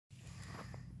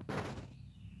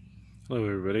Hello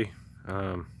everybody.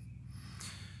 When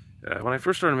I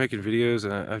first started making videos,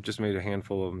 and I've just made a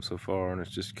handful of them so far, and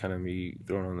it's just kind of me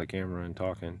throwing on the camera and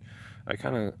talking, I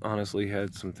kind of honestly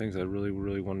had some things I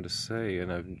really wanted to say, and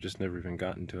I've just never even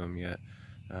gotten to them yet.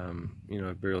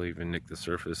 I've barely even nicked the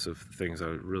surface of things I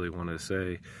really wanted to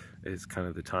say. It's kind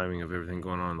of the timing of everything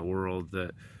going on in the world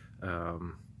that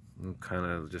I'm kind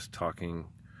of just talking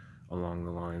along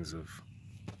the lines of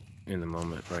in the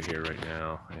moment, right here, right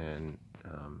now, and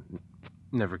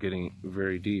never getting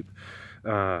very deep.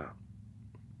 I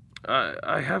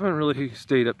haven't really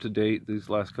stayed up to date these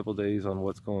last couple days on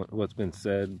what's been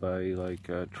said by like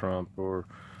Trump or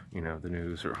the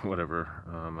news or whatever.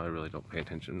 I really don't pay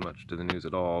attention much to the news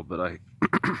at all, but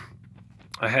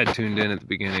I had tuned in at the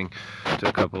beginning to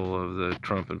a couple of the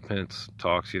Trump and Pence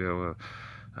talks.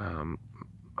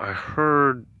 I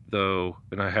heard though,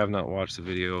 and I have not watched the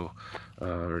video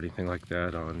or anything like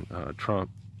that on Trump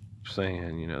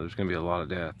saying, there's going to be a lot of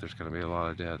death, there's going to be a lot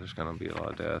of death, there's going to be a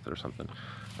lot of death or something.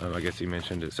 I guess he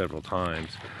mentioned it several times,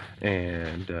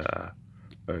 and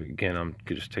again, I'm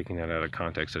just taking that out of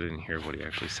context. I didn't hear what he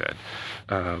actually said,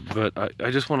 but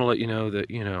I just want to let you know that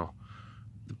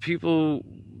the people,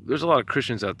 there's a lot of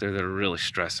Christians out there that are really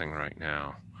stressing right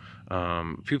now.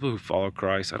 People who follow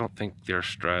Christ, I don't think they're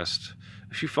stressed.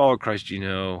 If you follow Christ,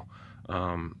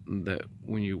 that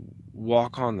when you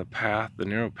walk on the path, the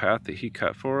narrow path that he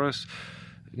cut for us,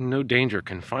 no danger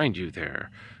can find you there.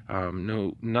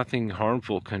 Nothing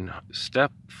harmful can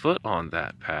step foot on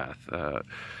that path.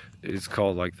 It's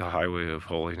called like the highway of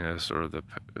holiness or the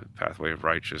pathway of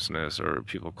righteousness, or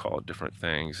people call it different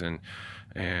things. And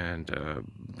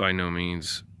by no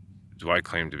means do I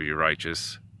claim to be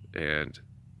righteous, and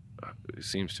it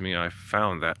seems to me I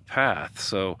found that path.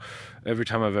 So every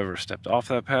time I've ever stepped off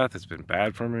that path, it's been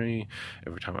bad for me.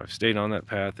 Every time I've stayed on that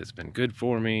path, it's been good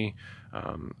for me.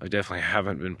 I definitely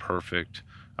haven't been perfect.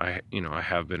 I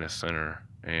have been a sinner,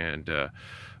 and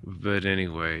but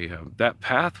anyway, that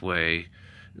pathway,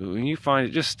 when you find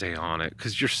it, just stay on it,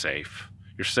 because you're safe.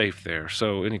 You're safe there.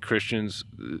 So any Christians,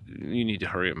 you need to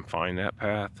hurry up and find that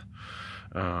path.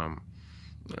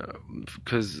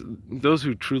 Because those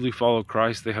who truly follow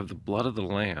Christ, they have the blood of the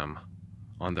Lamb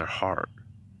on their heart.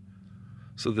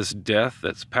 So this death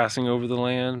that's passing over the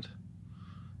land,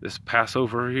 this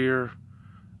Passover here,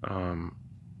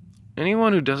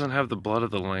 anyone who doesn't have the blood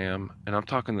of the Lamb, and I'm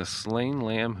talking the slain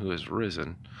Lamb who has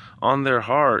risen, on their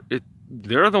heart,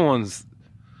 they're the ones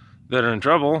that are in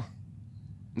trouble.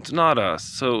 It's not us.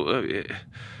 So,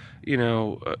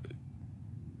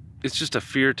 it's just a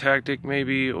fear tactic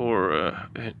maybe, or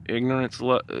ignorance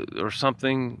or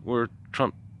something, where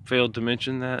Trump failed to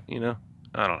mention that,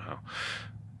 I don't know.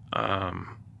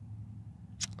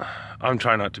 I'm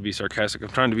trying not to be sarcastic, I'm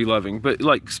trying to be loving, but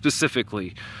like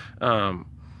specifically, what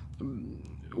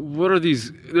are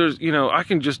these, I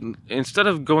can just, instead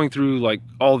of going through like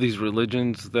all these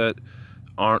religions that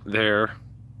aren't there,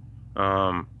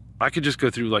 I could just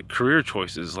go through like career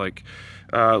choices, like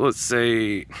let's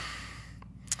say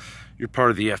you're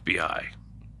part of the FBI,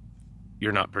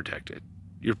 you're not protected.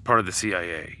 You're part of the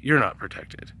CIA, you're not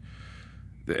protected.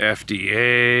 The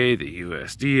FDA, the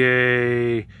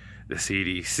USDA, the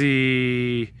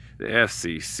CDC, the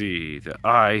FCC, the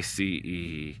ICE,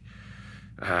 the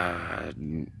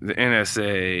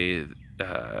NSA,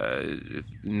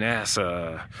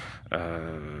 NASA,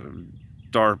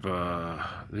 DARPA,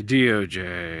 the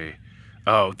DOJ,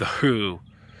 the WHO.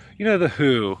 The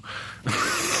WHO.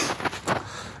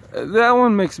 That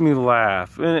one makes me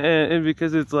laugh, and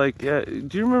because it's like, do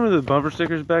you remember the bumper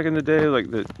stickers back in the day,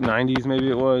 like the 90s maybe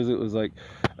it was like,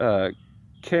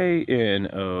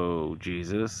 K-N-O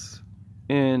Jesus,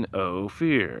 N-O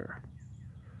fear,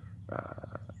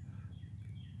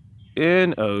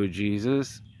 N-O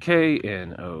Jesus,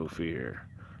 K-N-O fear,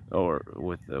 or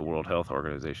with the World Health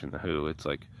Organization, the WHO, it's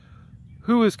like,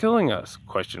 who is killing us,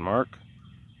 question mark,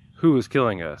 who is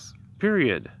killing us,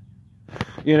 period.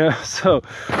 So,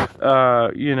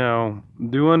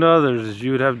 do unto others as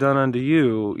you would have done unto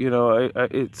you.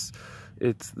 It's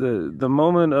the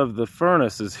moment of the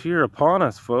furnace is here upon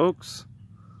us, folks.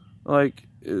 Like,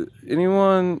 any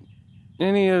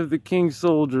of the king's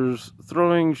soldiers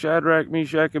throwing Shadrach,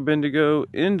 Meshach, and Abednego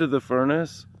into the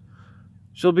furnace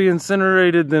shall be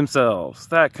incinerated themselves.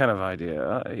 That kind of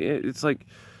idea. It's like,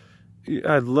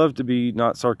 I'd love to be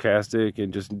not sarcastic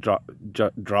and just drop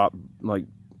like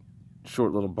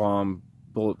short little bomb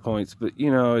bullet points, but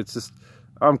it's just,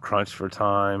 I'm crunched for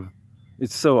time.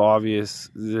 It's so obvious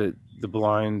that the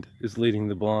blind is leading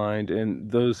the blind, and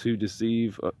those who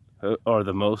deceive are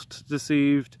the most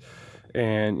deceived.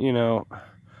 And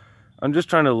I'm just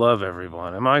trying to love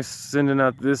everyone. Am I sending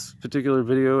out this particular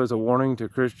video as a warning to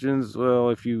Christians? Well,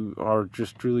 if you are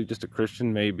just truly just a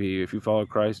Christian, maybe. If you follow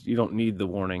Christ, you don't need the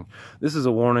warning. This is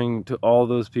a warning to all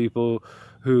those people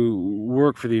who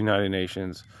work for the United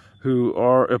Nations, who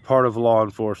are a part of law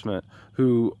enforcement,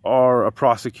 who are a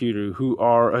prosecutor, who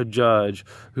are a judge,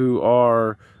 who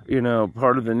are, you know,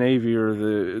 part of the Navy or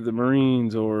the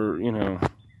Marines, or, you know,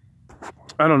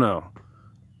 I don't know,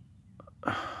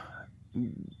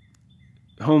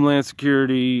 Homeland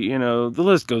Security, you know, the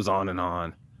list goes on and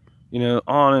on, you know,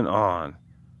 on and on,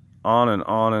 on and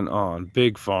on and on.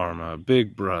 Big Pharma,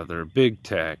 Big Brother, Big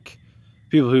Tech,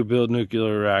 people who build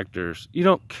nuclear reactors. You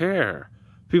don't care.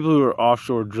 People who are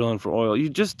offshore drilling for oil, you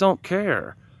just don't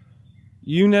care.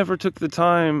 You never took the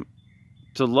time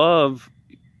to love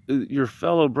your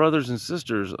fellow brothers and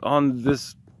sisters on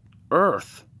this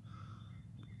earth.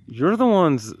 You're the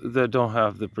ones that don't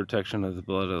have the protection of the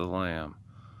blood of the Lamb.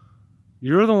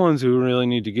 You're the ones who really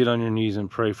need to get on your knees and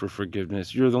pray for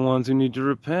forgiveness. You're the ones who need to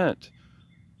repent.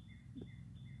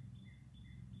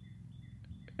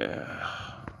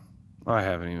 I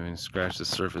haven't even scratched the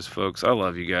surface, folks. I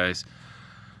love you guys.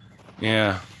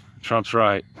 Yeah, Trump's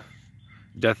right.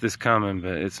 Death is coming,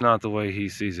 but it's not the way he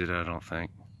sees it, I don't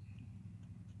think.